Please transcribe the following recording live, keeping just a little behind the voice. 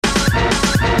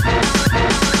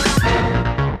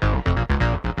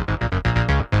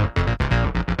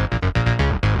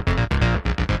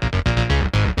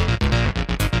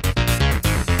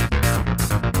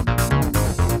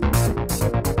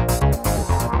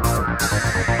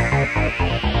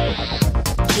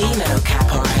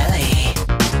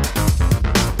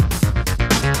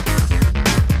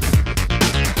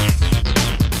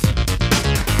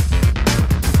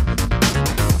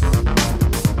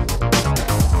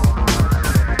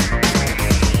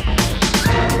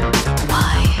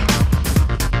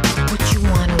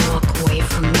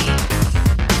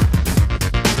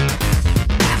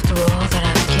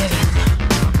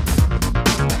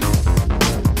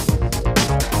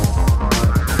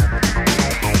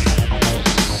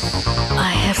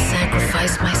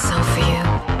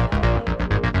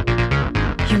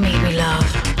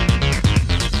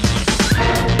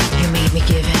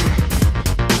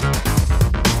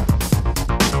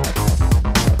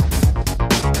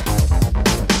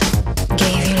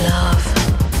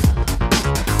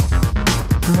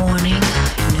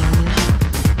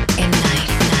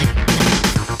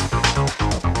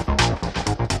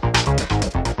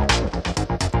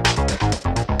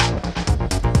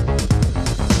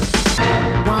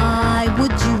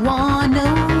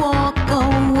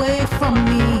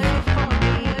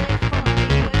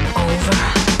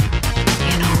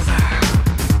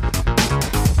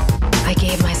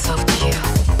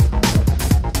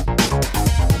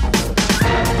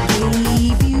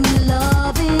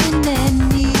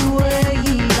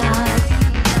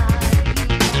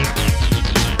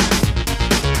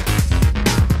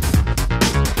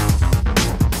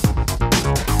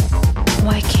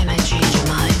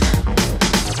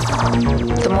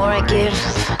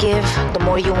give, the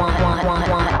more you want.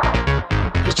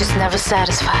 You're just never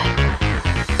satisfied.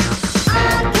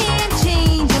 I can't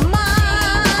change your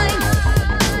mind.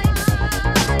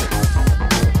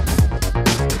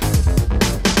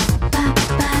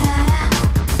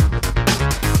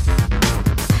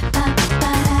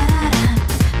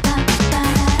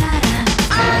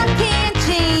 I can't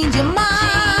change your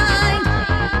mind.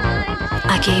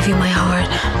 I gave you my heart.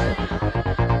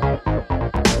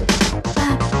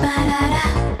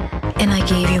 And I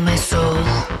gave you my soul.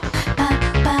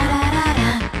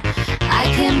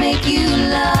 I can make you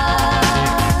love.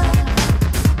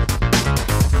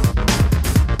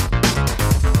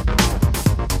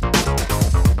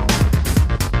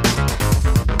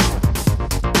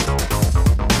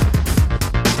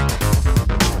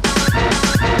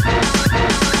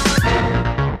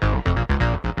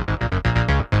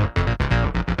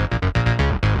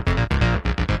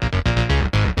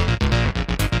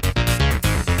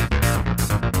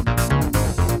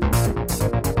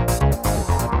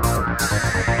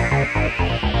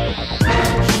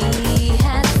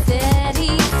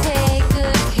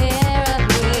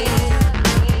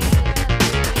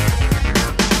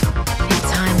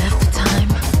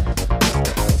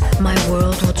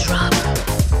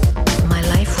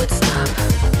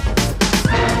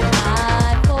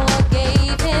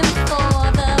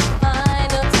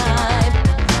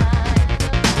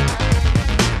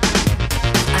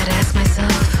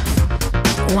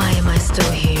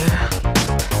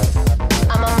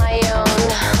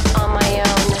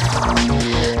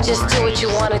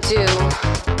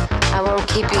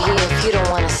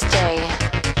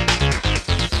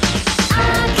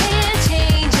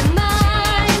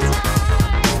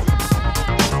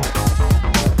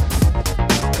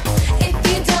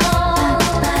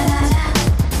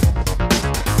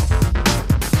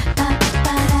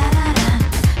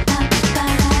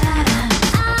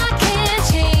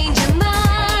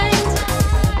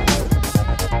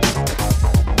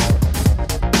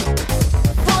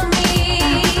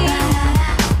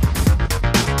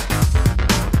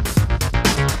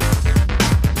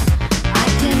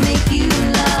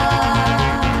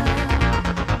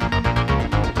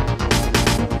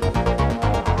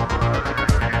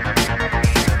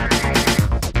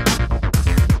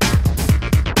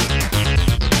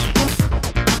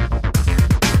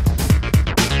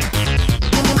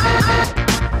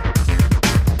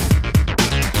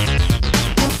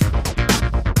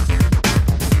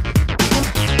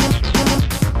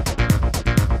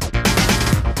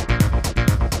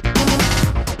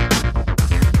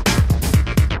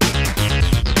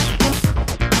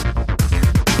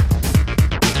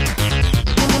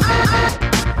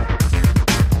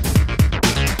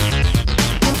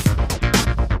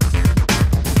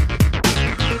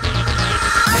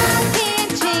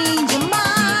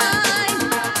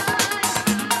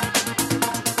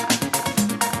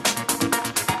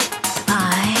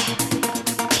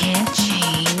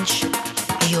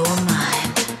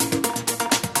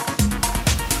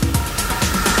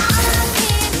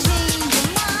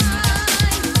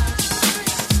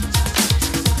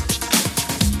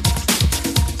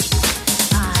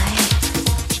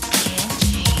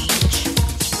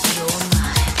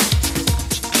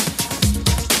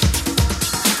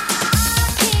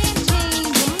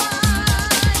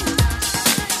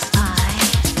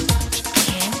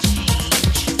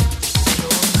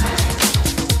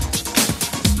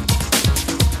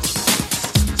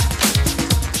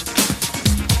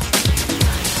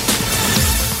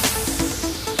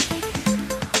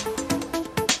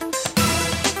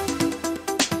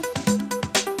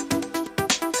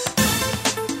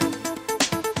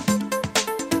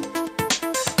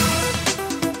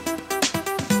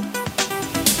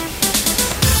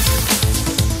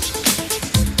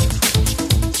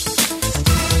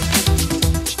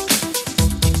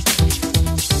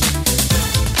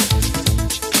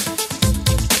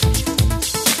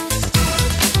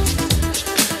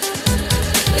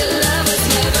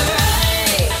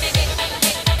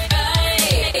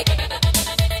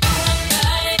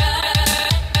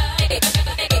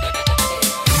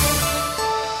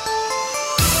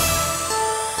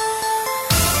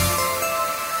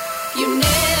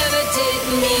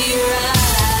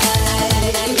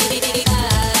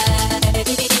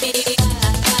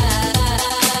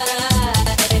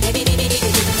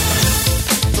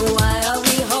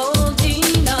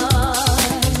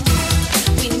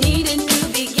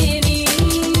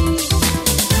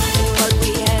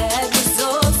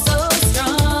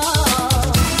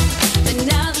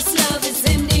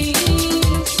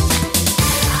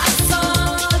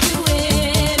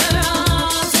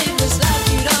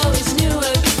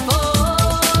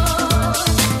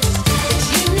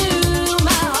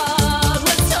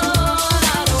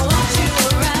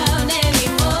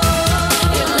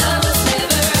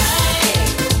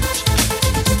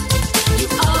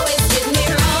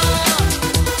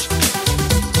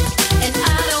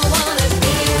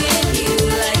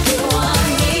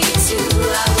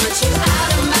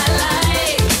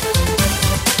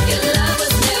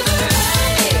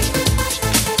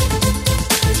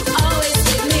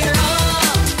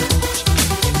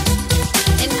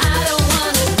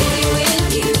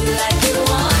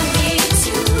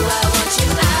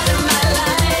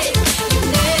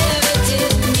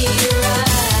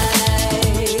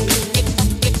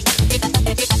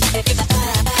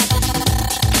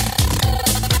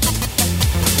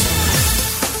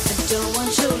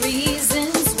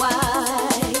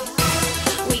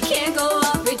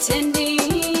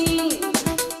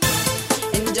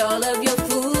 all of your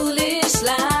foolish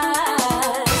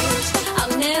lies.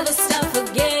 I'll never stop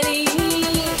forgetting.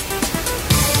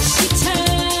 She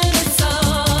turned and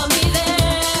saw me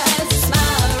there, as a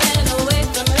smile ran away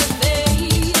from her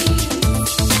face.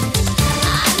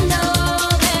 I know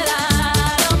that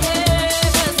I don't care,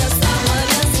 'cause now someone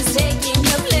else is taking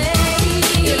your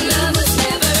place. Your love was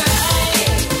never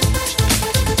right.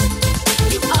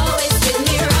 You always did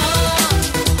me wrong,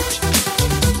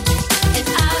 and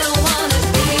I don't wanna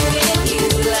be with you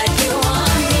like you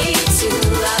want me to.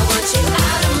 I want you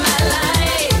out of my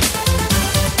life.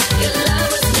 Your love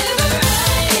was never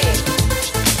right.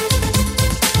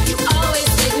 You always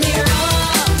did me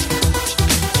wrong,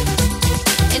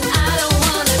 and I don't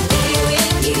wanna be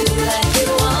with you like you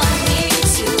want me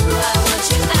to. I want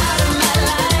you out of my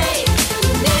life.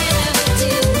 You never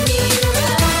did me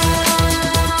right.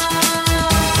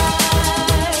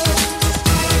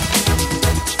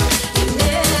 You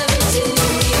never did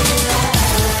me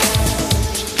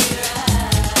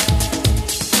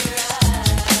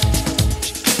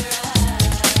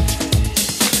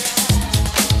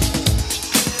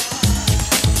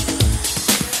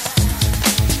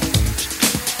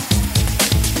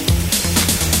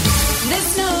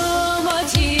There's no more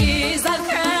tears I've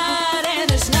cried, and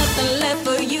there's nothing left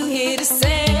for you here to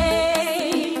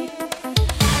say.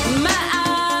 My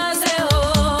eyes are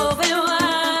open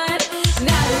wide.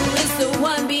 Now who is the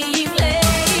one being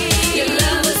played? Your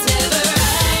love was never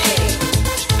right.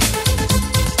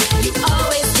 You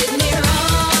always did me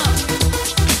wrong,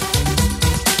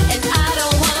 and I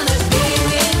don't wanna be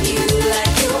with you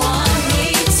like you want me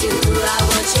to. I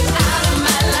want you out of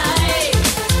my life.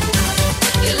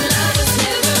 Your love was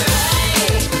never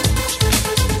right.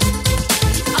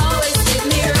 Always did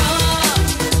me wrong,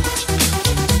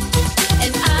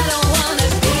 and I don't wanna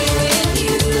be with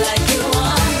you like you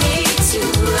want me to.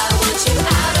 I want you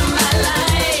out of my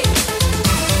life.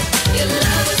 Your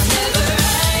love was never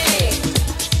right.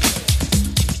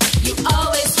 You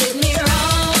always did me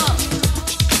wrong,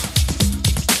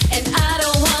 and I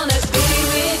don't wanna be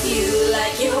with you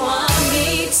like you want me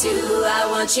to. I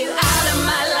want you out of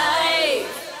my life.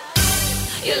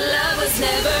 Your love was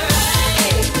never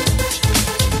right.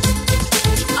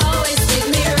 Always did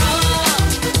me wrong,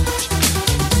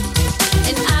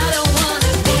 and I don't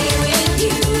wanna be with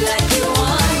you like you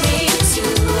want me to.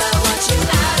 I want you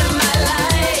out of my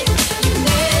life. You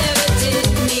never did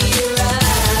me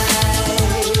right.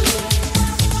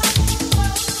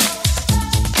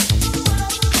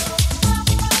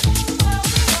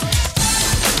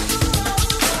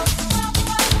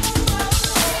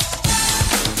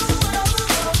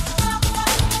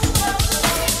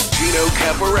 Gino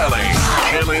Caparelli,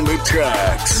 killing the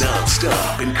tracks,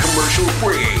 non-stop and commercial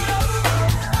free.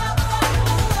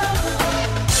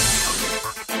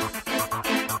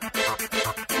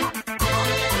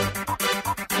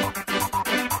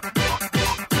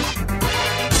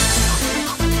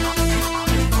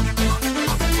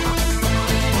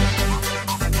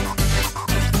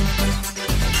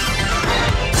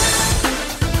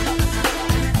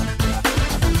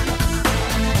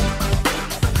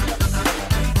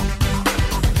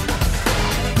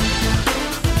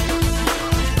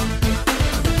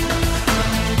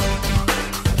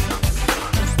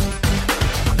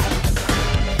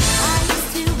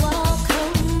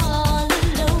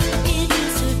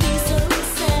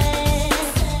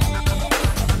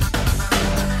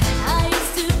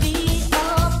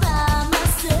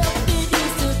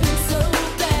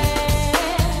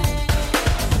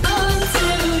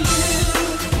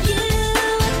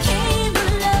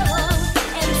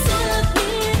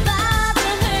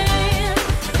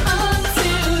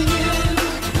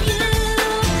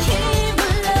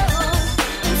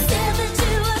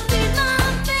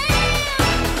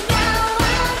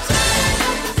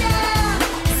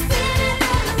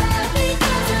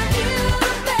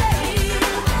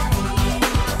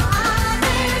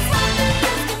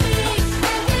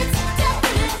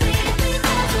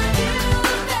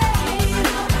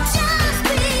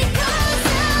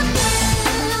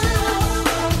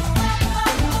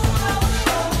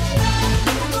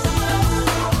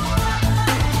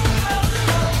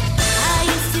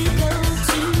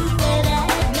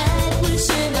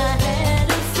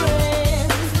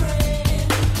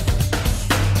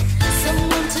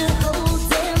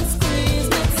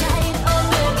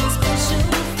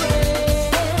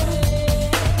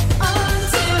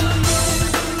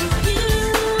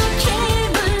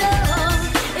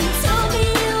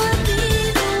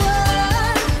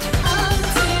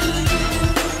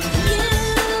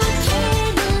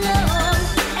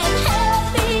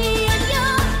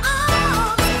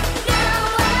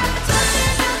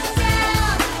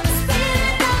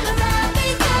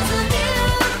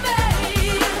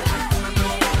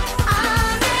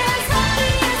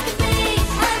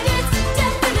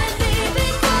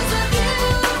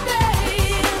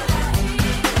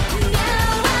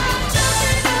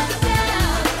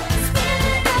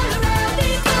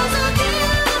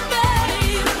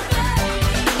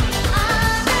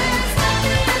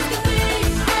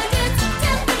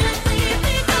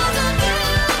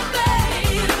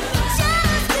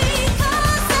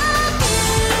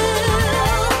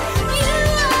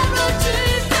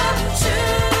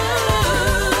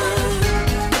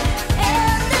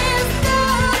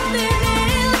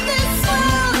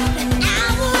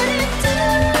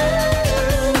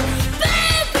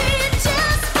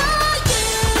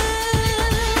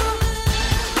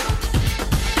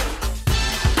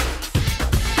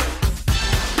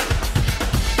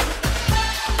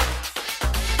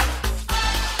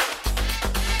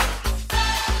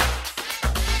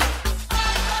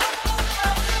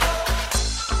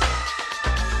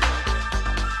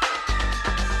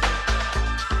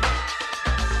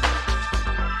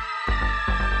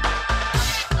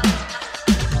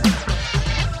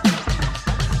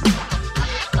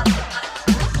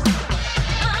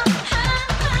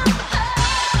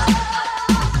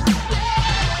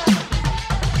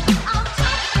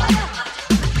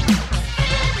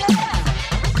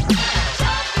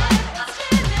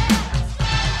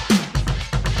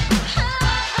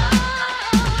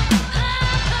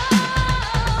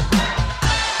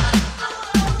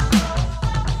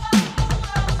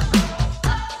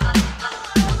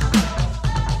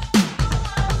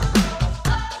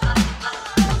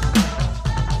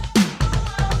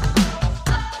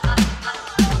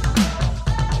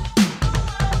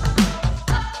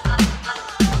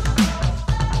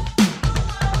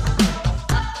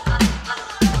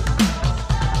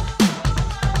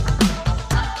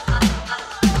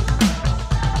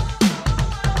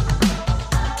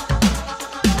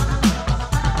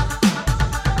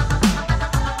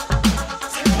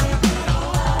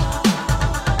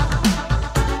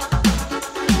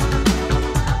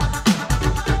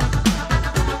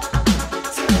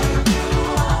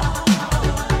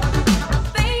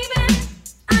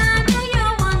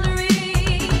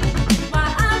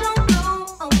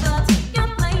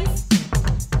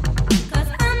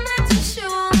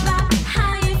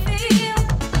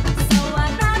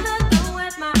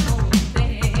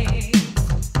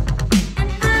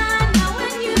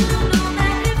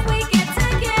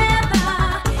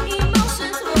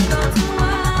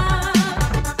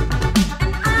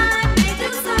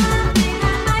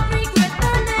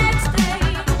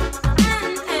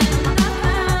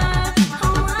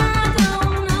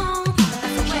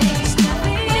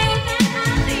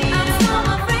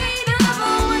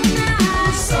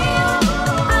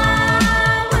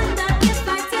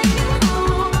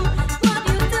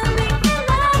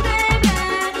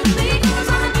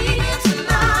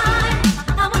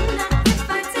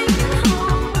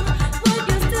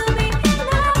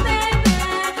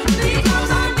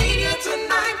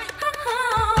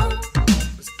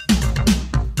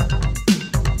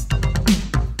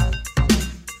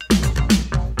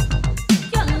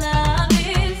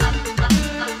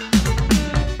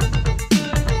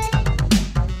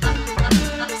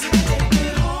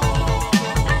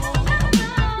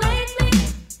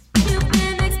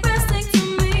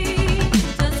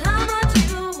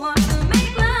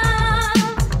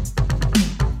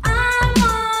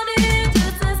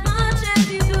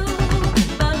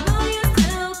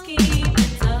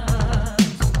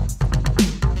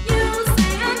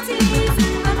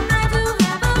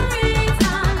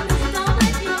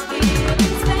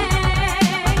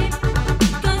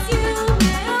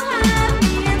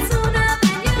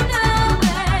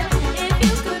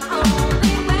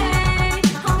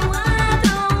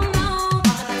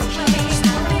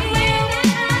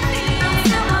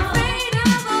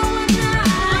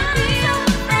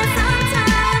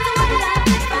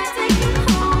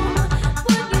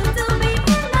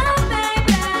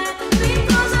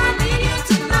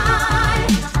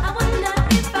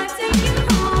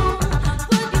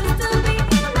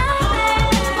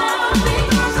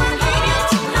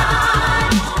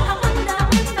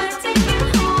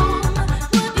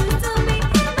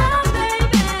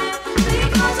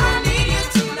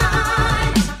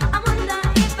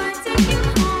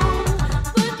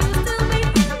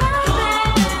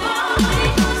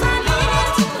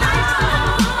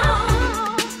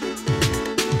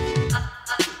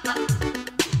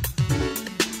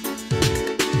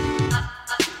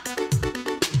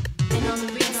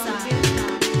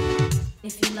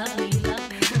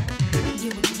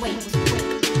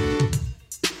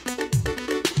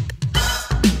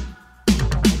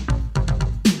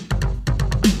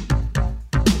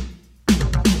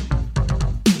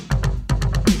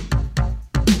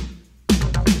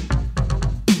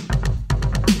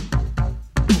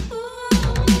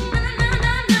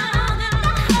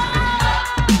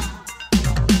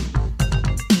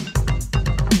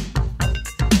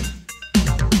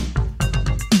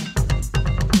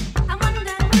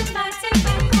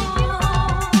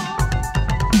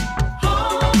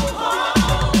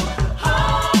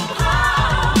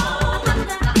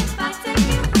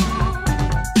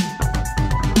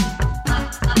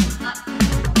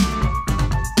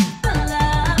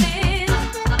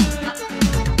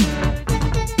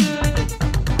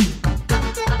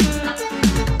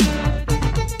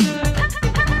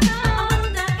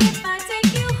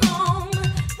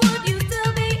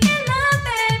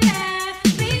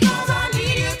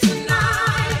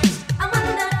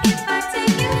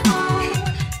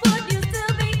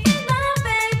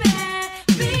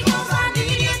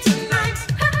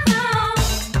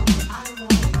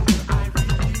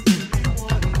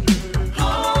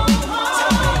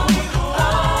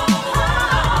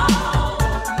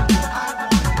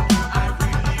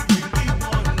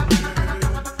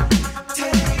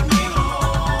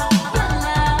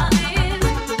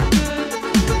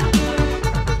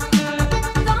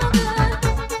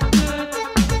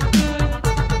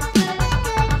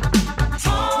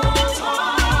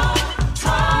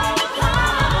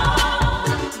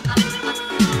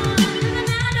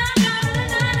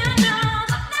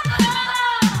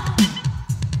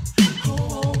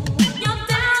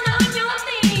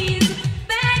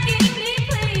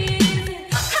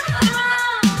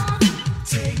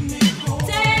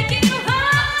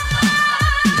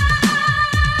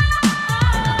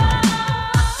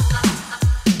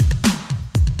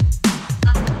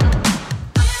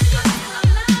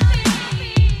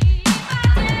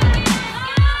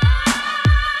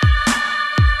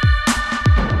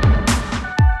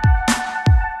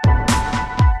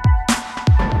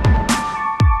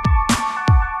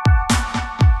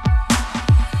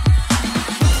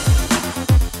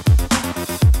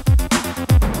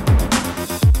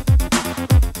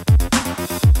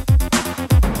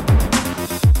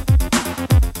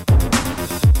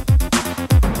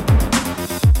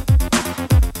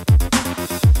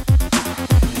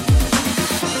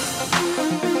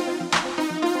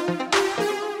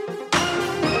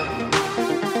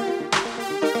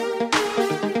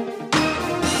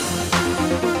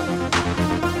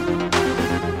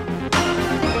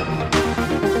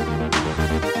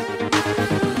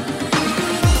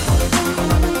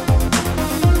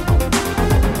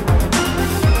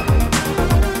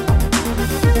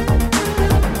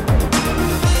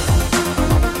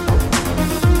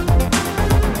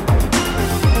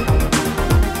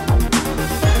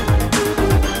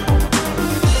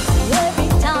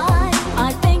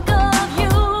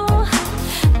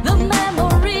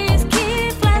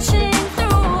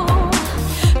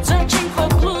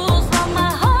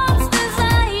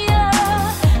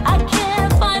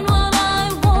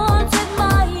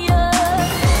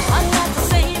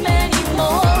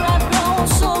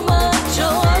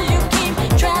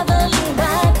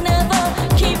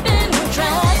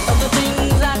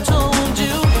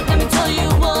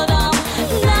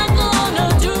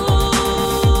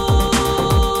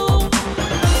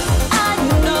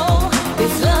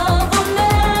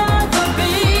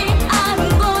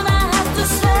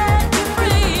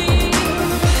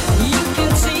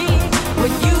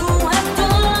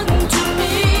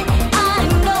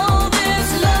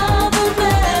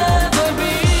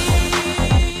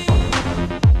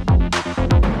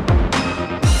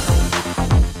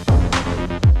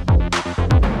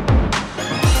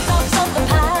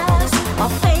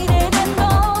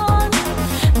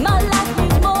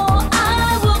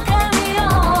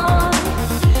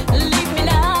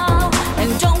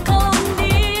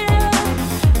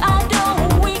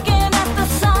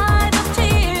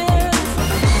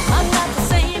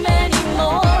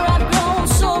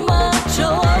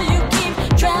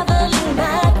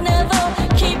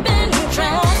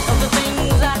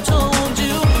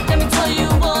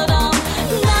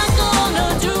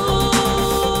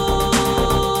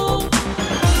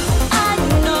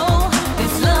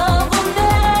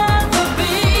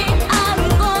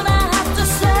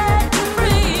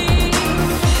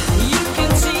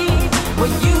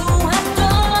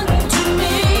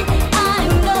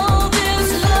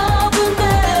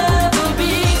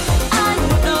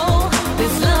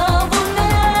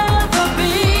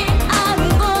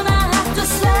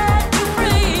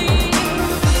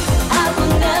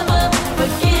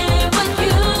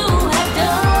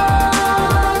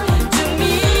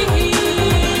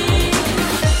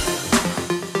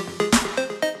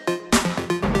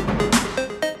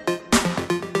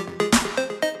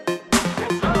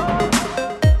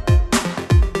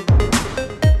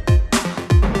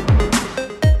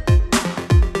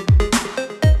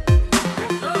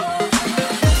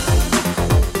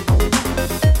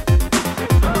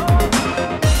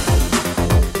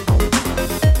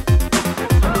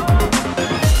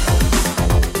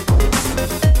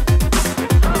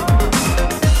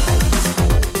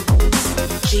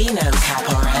 Martino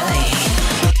Caporelli.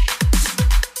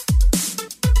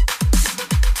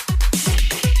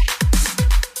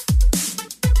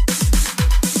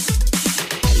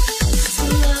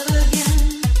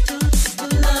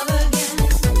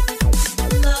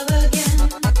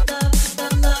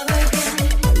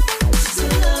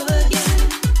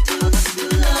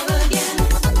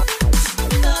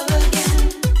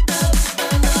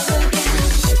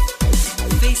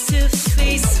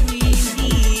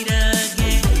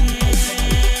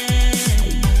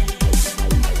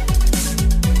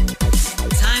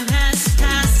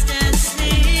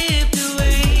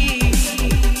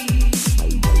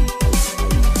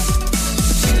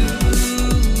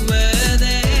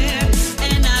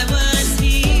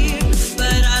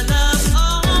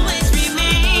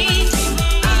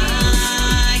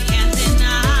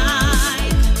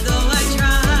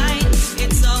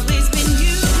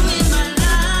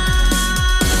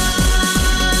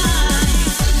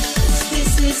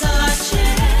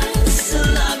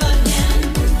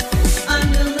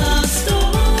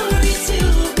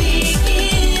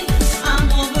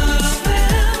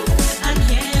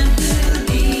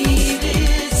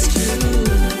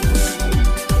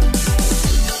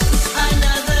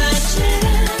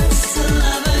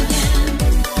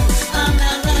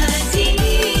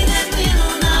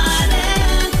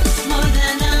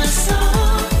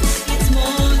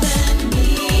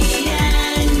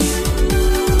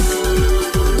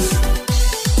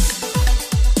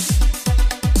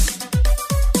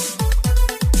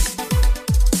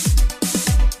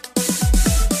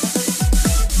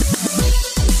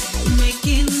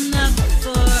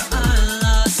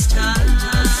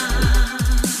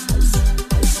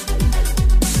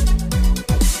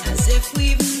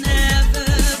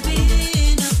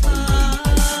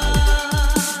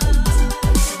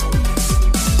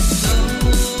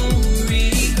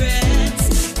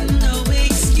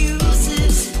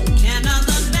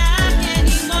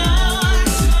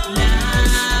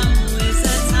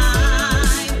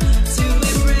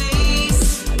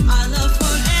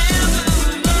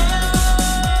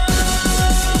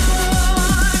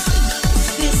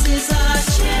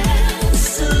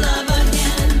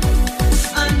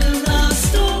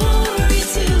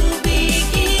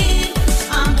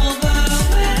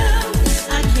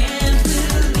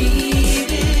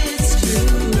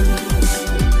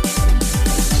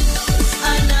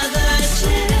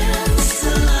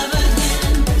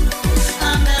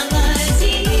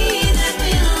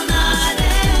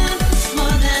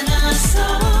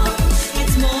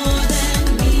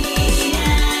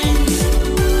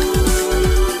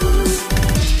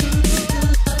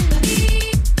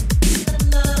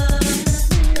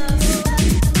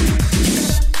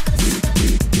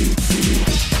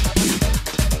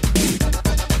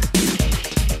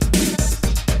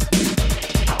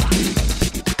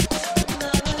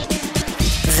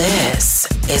 This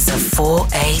is a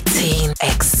 418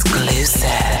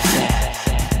 exclusive.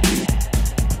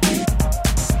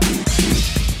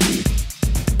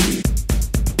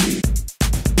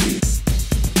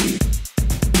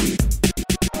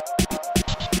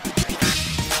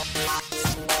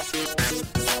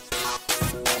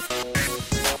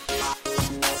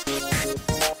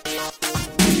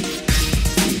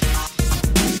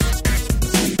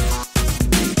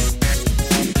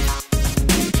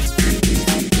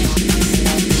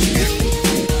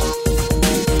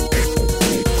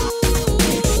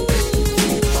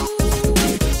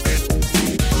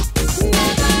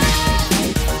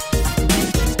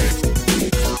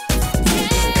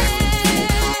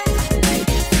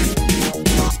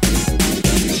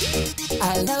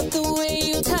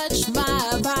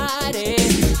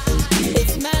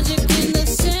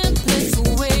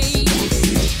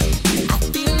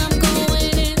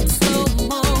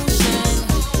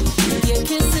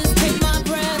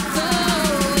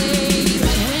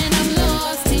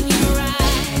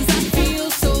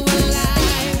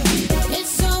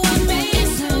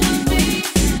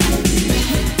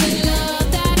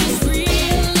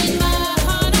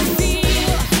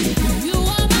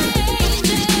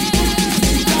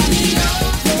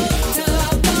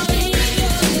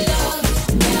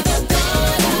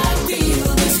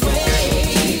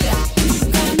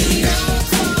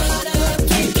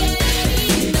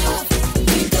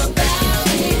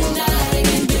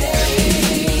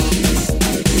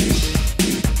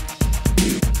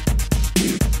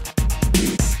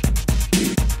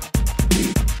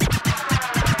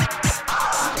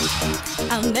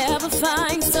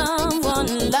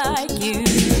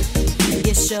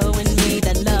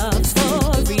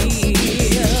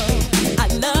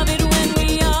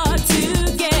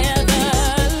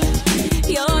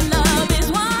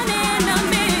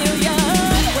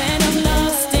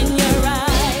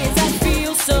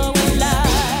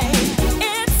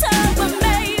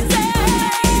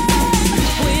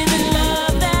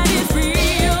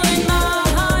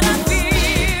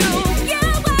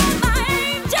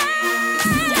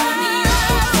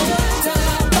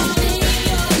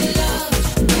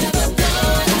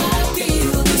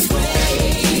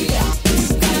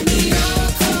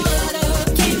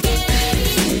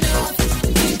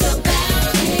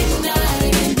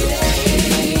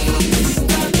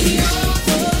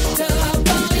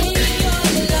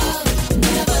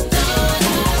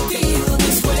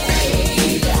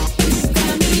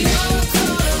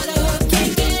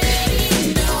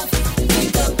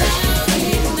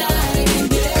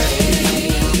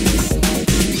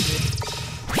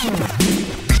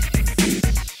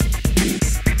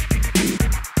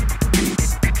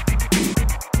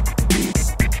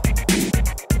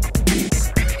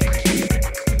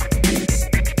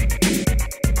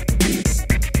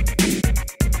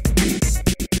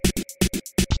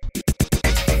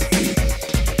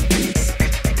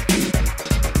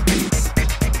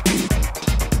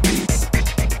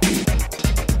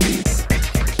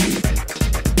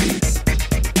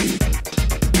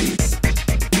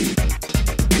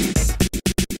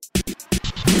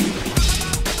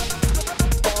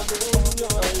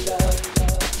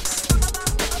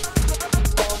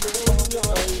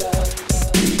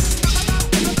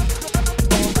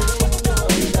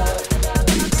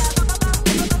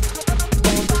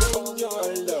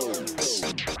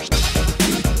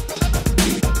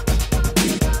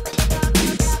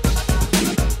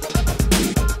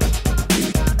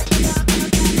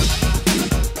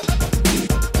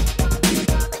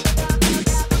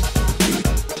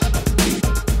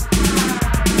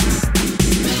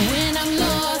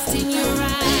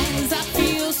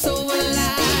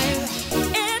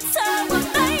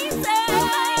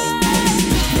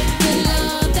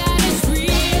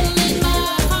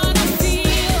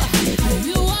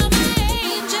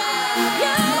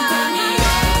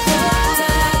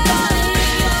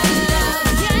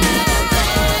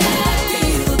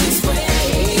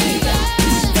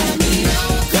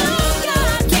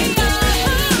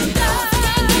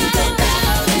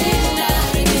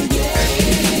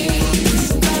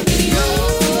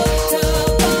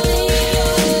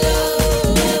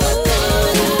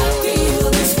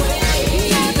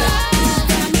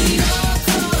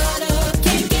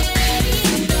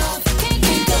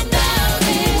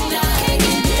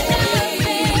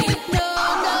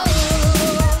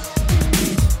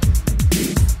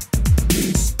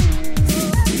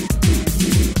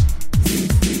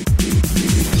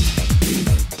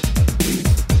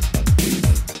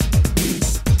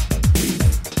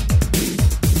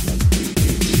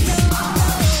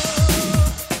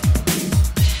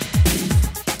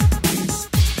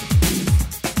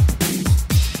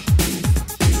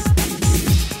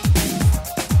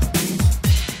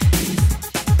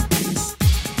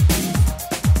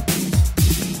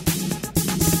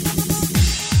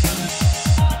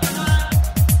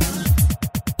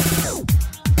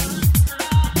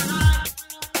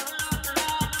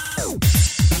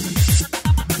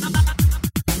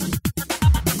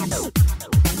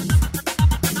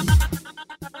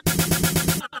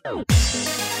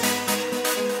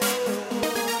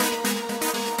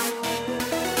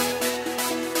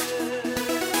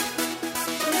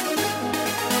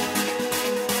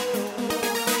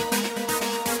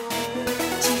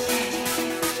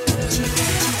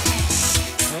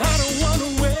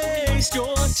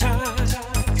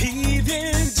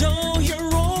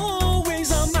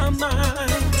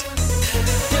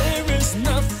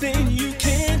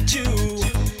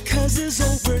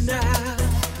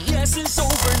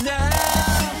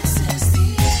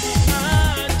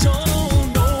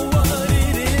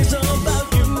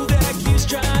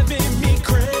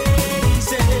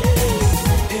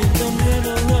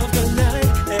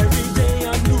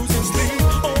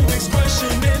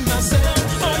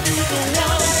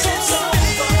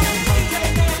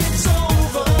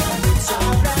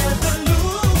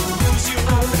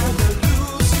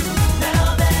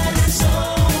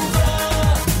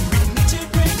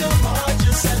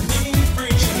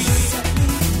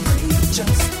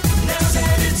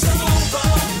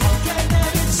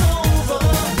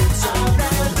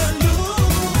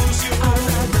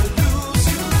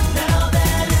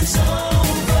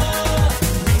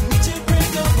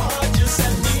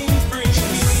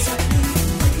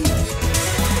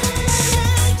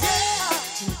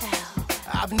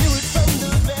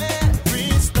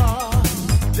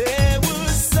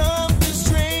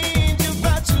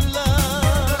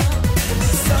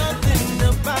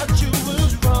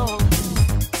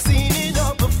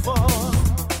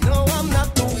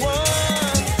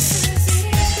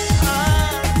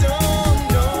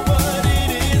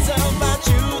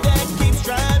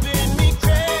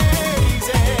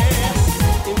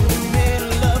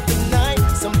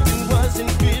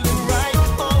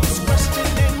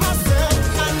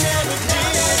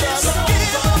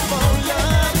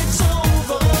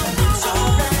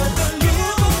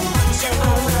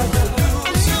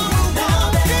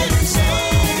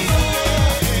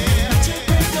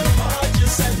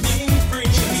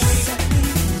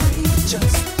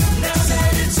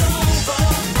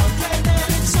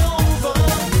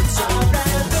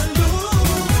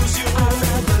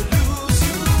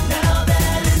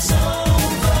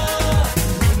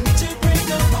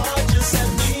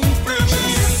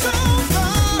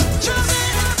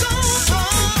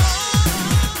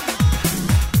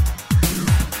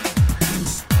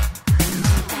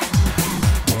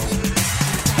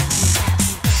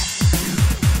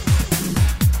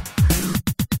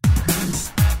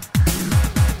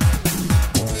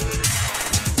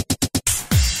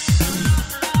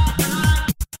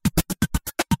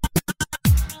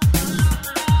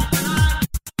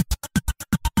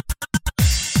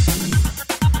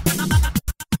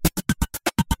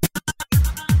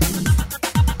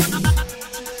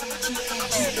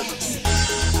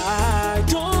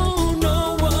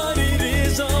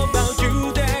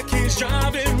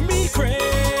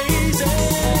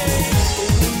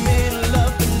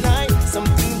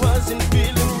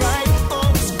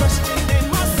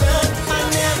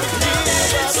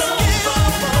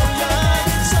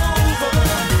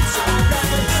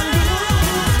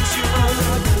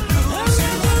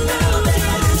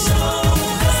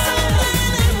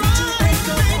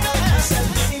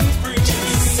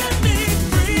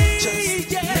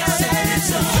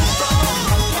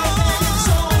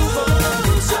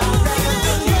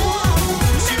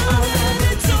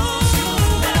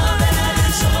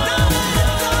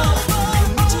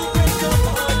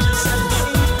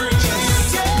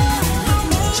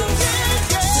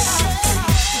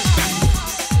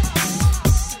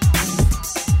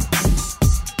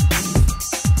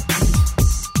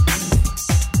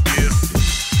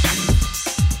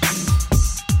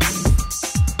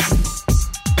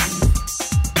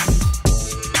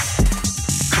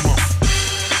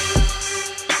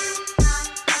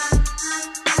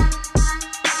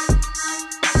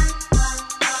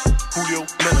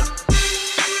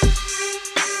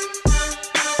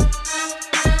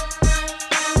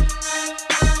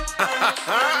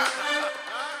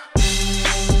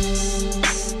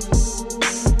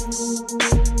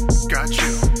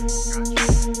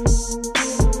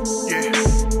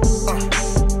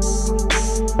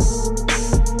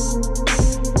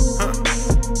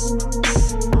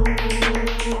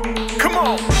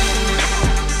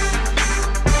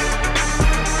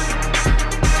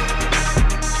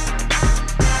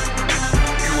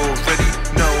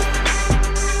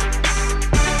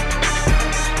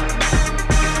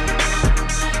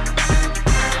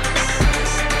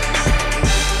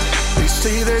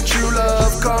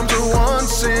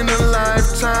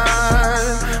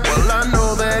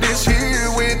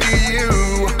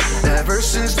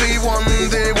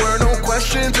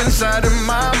 inside of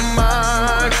my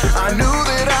mind. I knew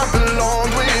that I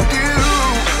belonged with you.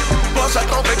 Plus I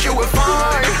thought that you were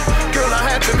fine. Girl, I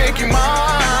had to make you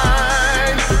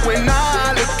mine. When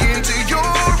I look into your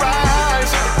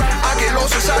eyes, I get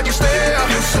lost inside your stare.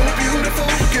 You're so beautiful.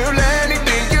 Girl,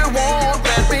 anything you want,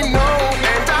 let me know.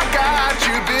 And I got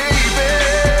you, baby.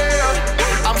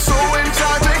 I'm so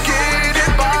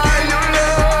intoxicated by your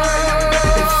love.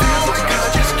 It feels like I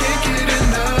just can't get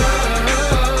enough.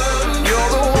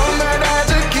 You're the one that has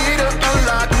a key to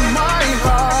unlock my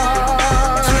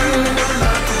heart.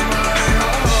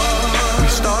 We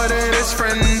started as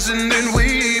friends and then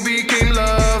we became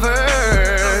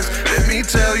lovers. Let me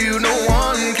tell you, no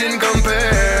one can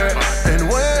compare. And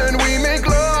when we make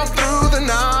love through the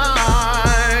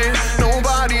night,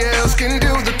 nobody else can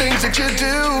do the things that you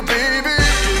do, baby.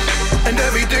 And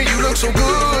every day you look so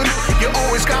good. You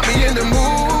always got me in the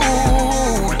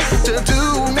mood to do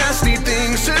nasty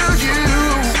things to you.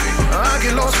 I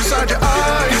get lost inside your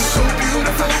eyes. You're so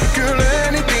beautiful. Girl,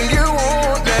 anything you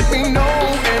want, let me know.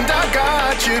 And I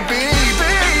got you,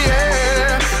 baby,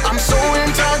 yeah. I'm so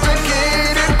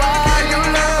intoxicated by your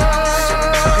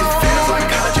love. It feels like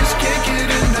I just can't get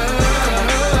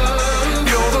enough.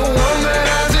 You're the one that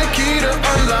has a key to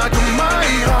unlock my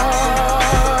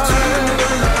heart.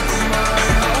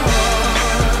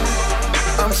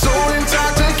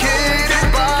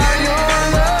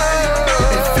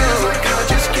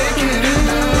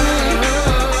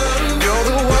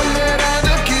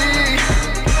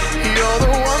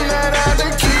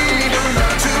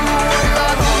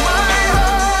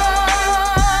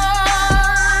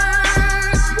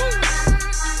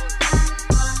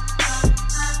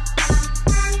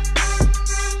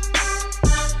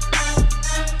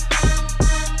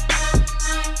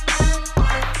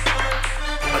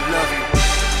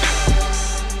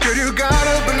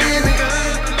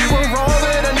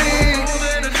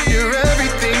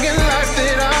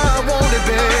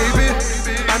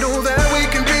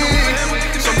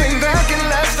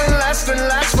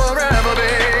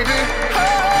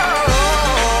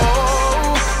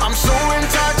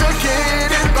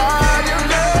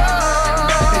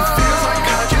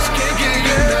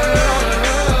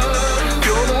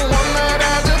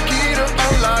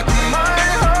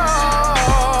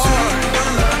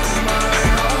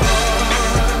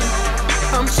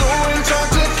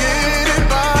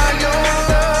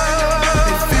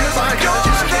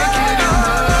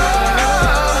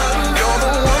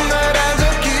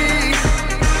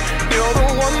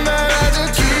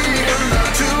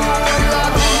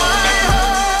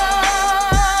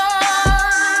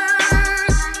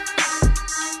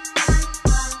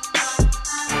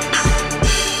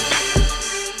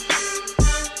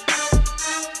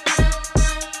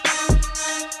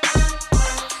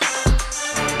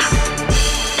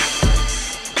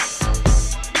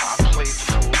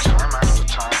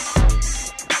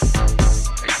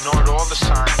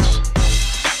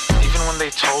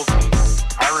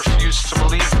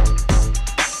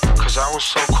 was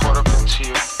so caught up into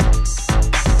you.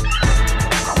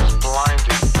 I was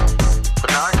blinded, but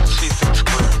now I can see things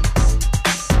clear.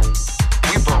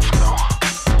 We both know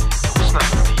it was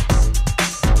never me,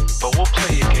 but we'll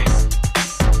play a game,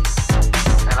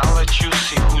 and I'll let you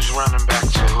see who's running back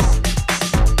to who.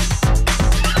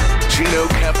 Gino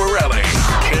Caparelli,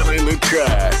 killing the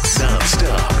tracks,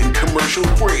 non-stop and commercial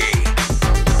free.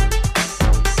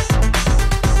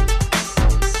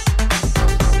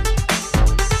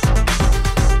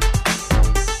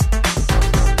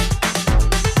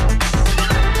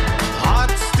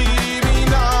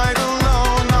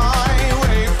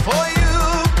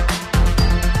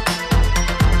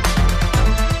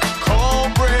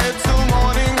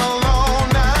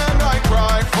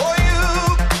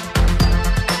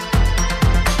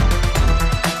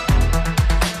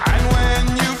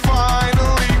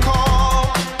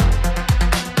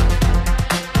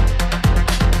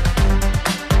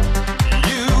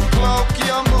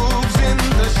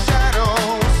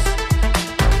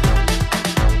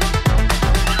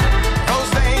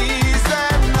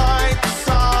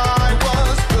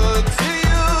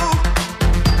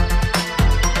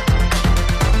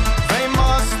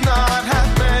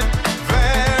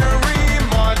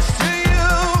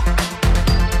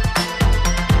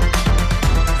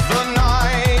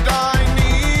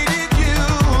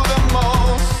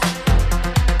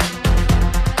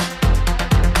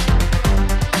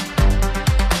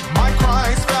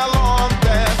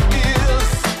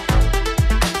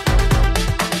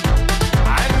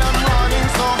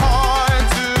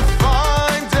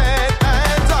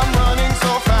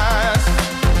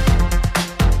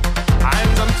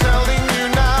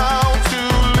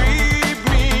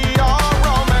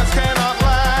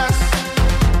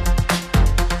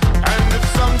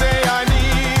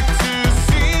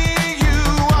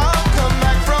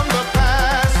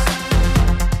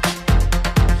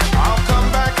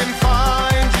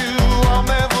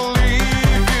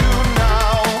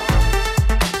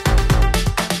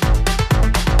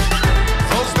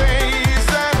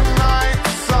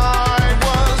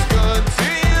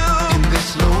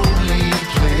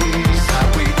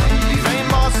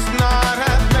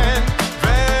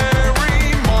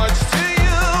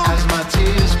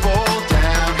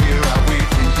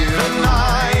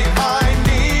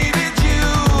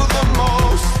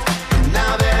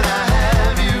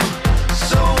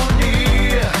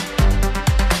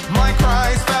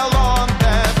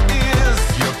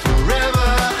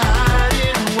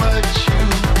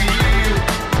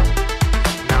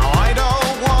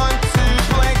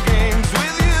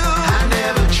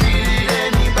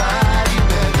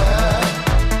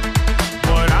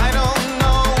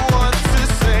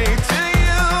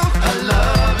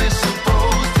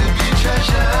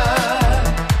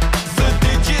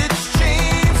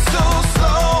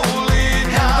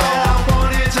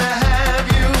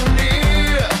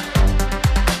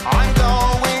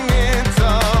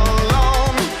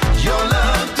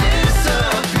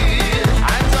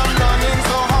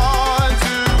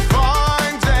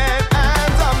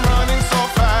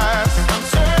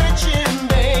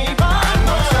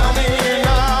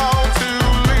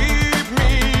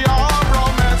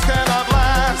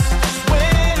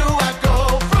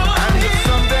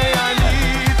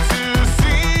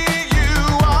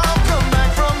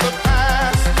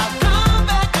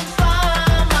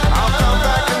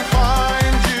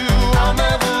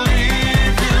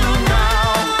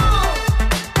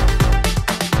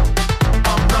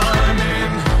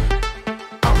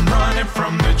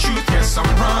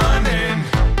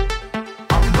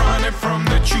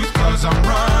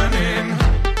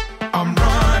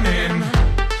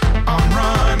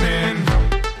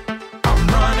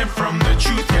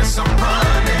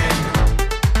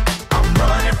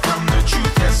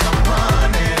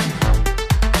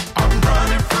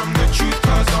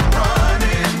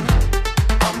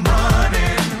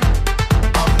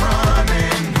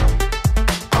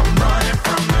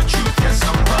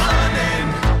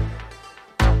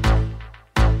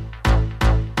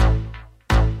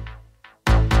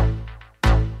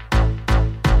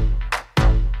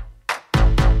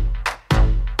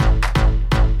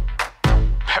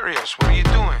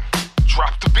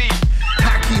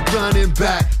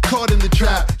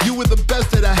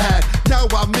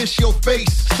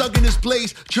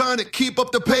 Trying to keep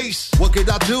up the pace. What could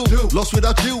I do? Lost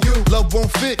without you. Love won't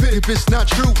fit if it's not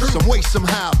true. Some way,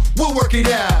 somehow, we'll work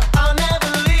it out. I'll never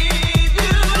leave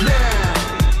you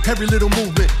now. Every little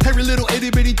movement, every little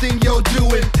itty bitty thing you're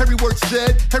doing. Every word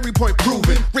said, every point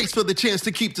proven. Race for the chance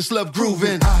to keep this love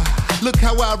grooving. Look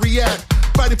how I react.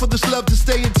 Fighting for this love to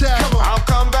stay intact. Come on. I'll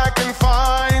come back and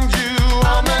find you.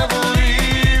 I'll never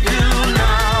leave you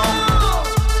now.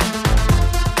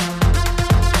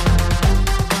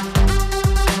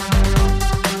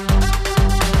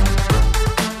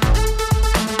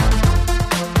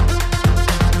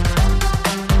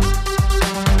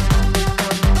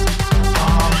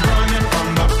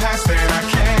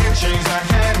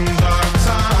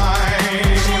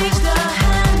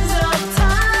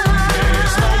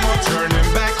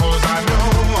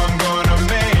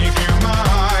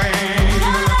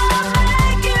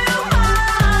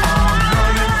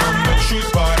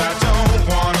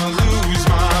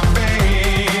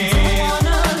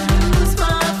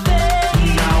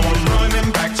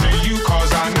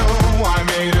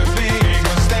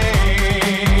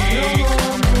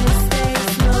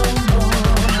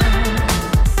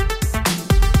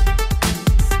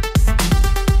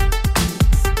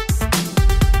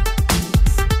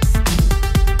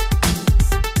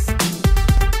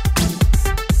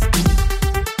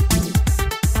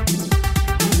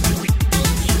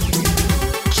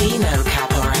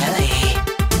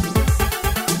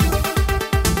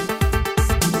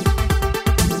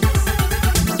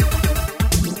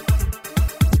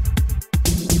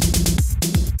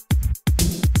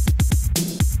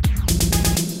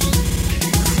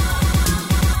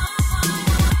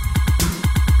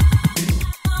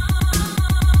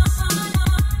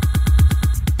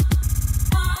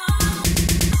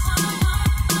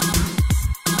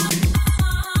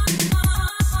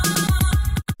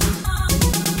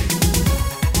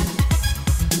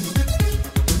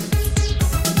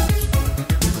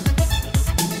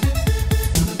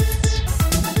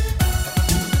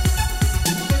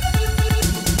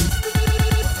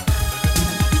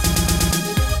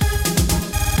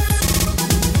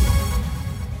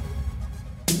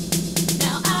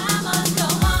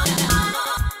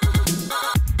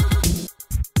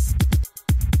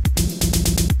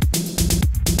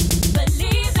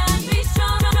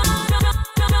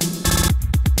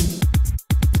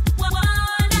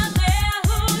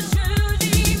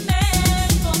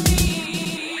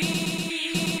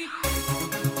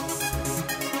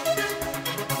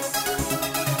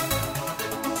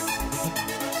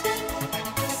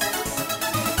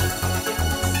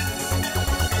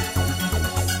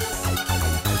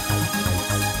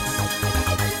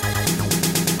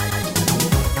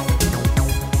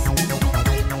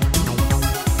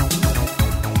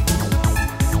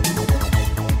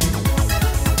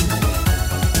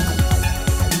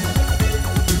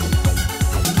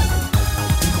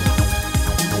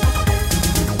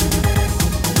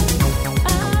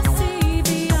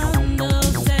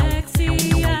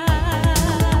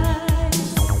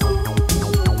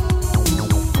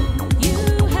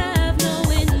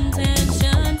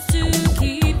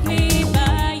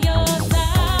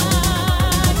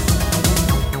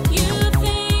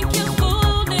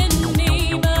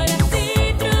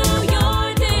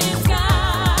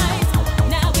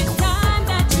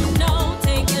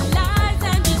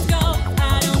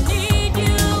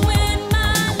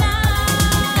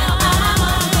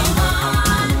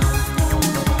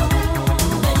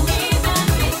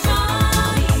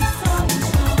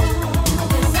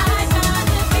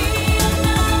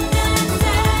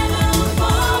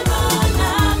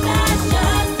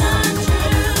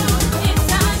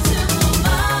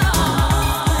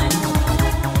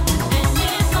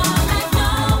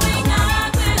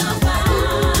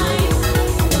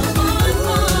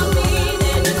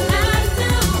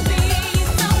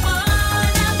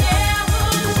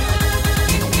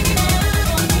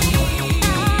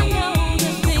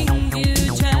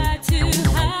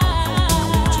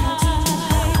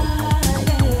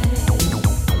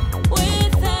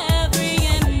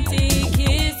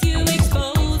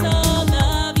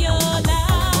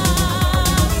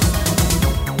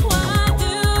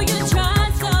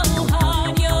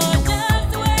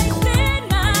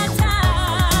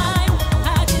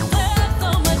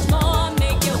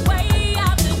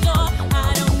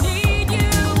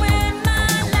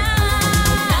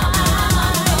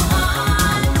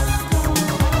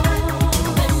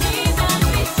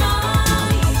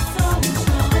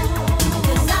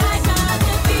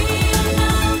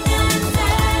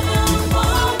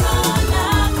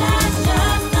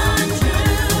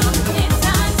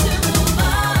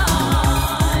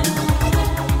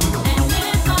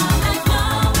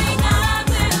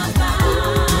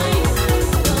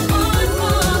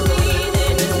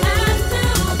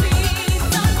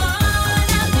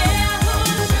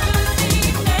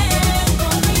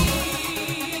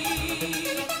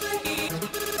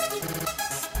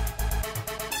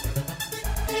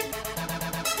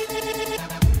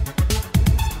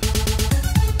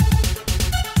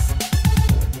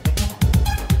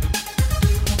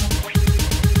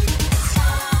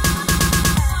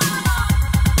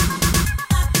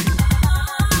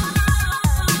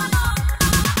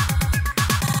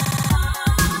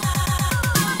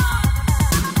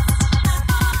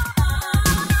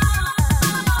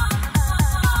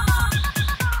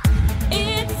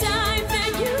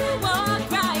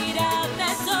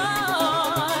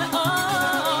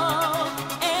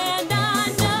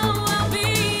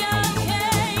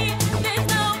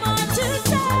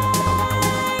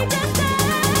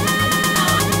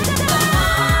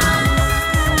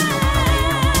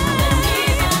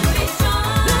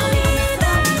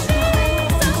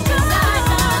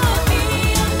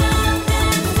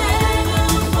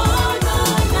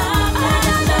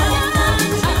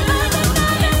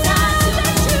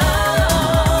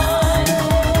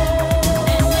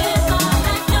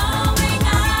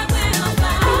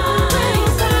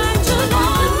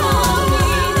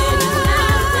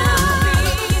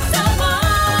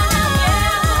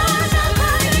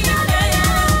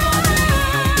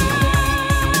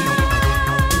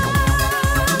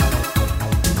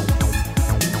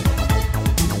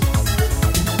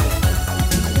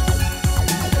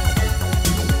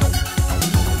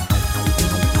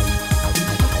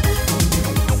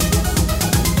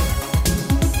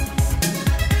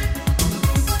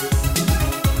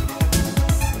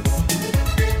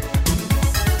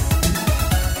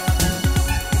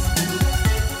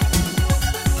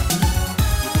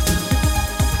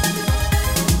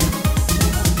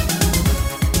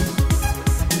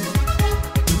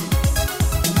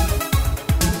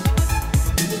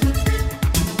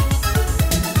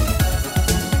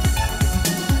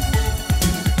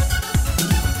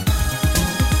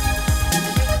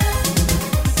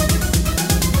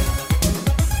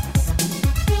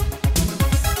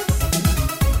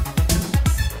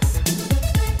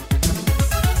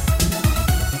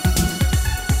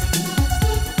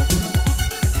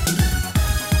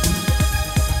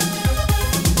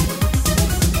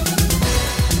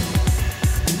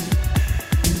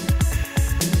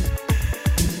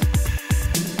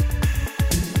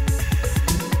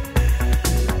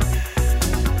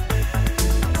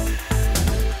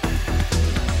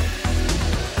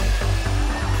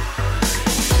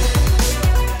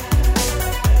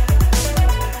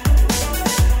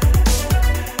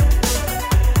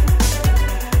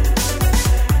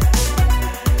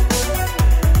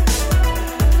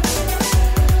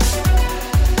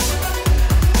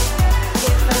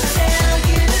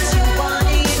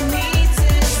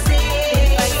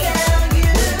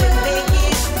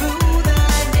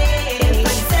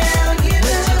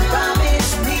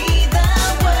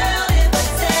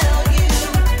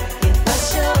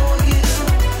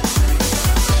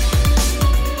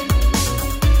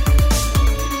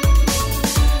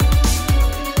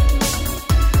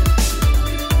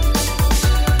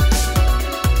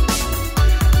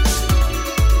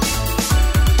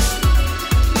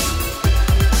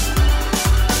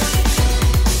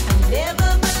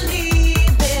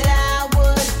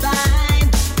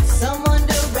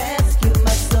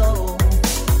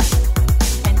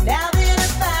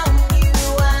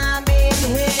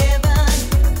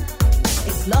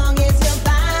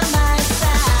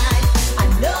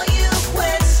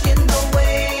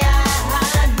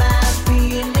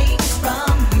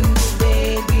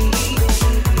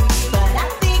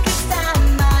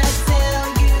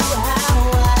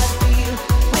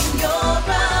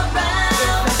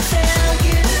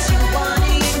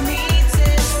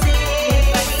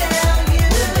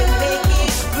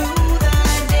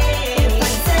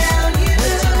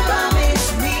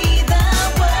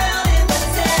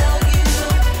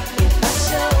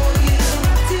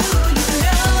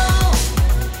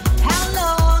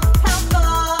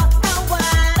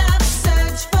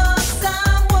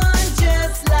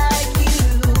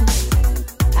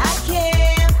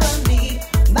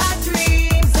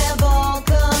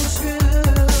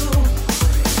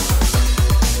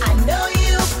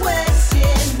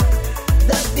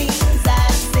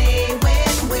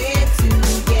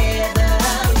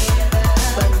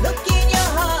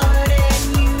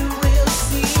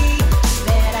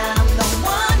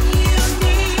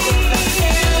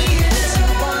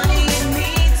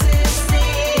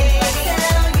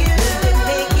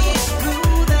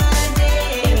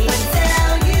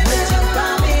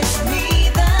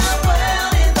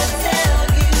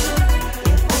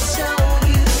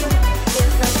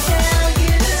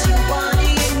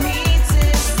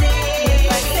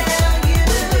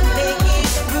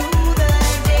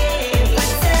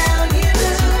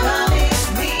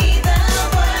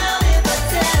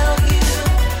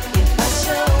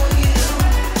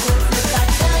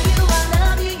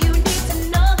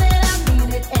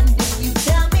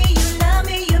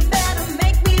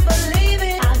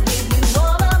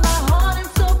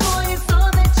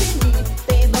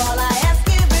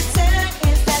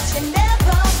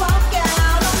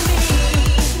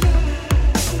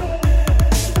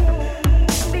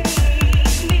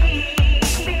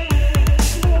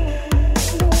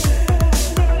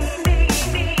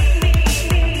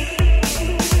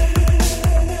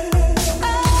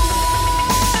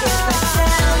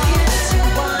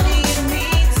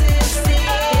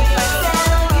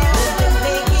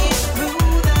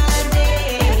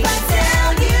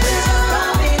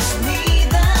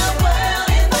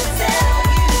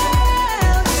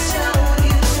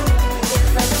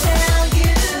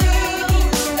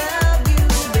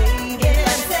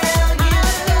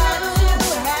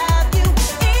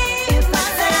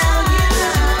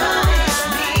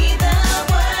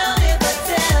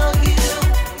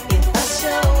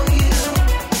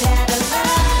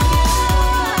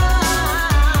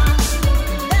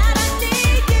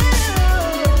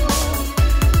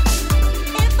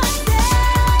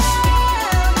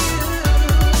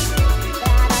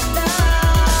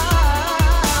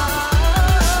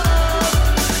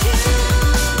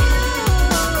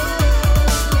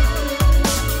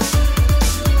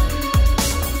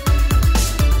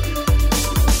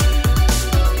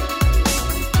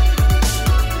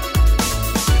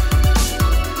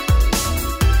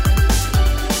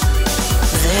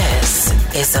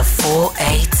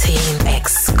 418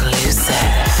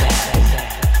 exclusive.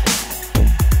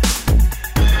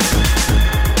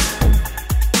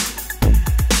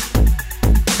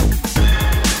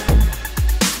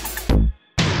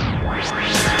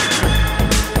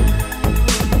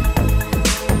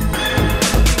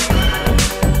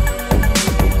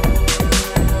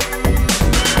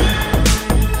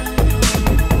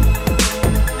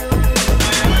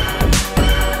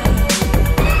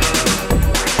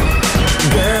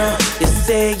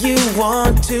 You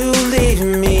want to leave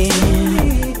me.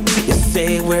 You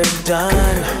say we're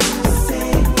done.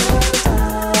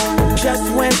 Just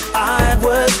when I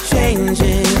was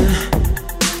changing,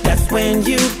 that's when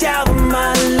you doubt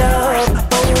my love.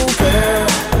 Oh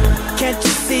girl, can't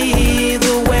you see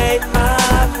the way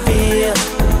I feel?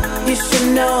 You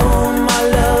should know my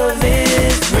love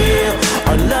is real.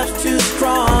 Our love's too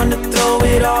strong to throw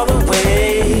it all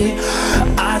away.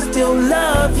 I still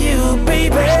love you,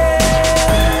 baby.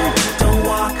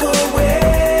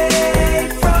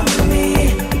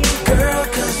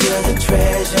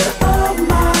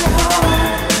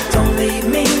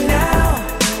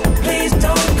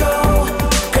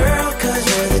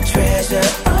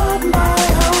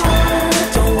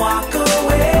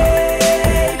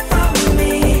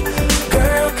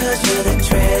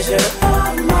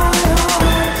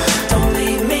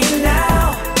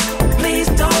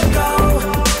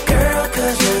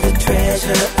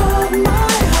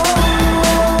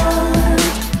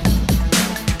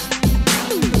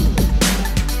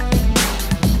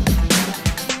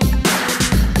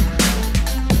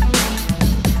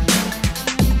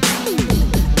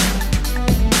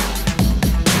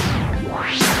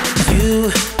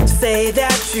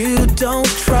 Don't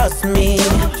trust me.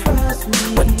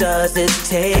 What does it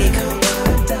take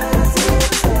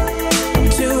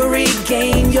to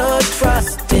regain your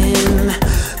trust in?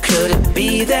 Could it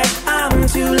be that I'm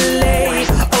too late?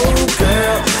 Oh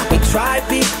girl, we tried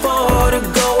before to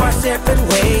go our separate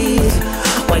ways.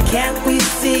 Why can't we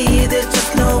see there's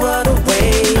just no other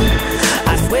way?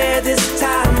 I swear this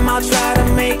time I'll try to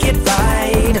make it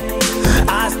right.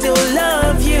 I still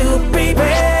love you,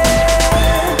 baby.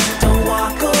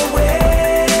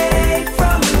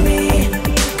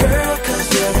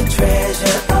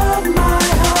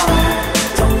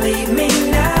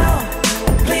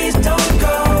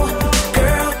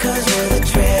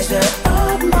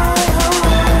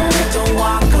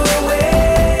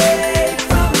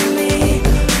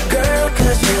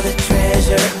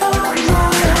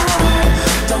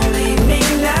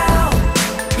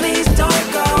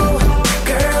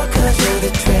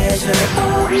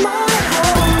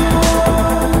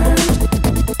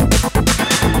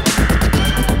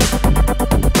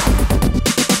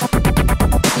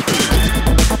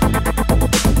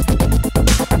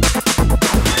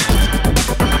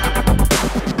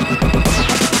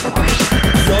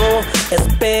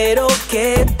 Espero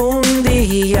que un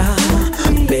día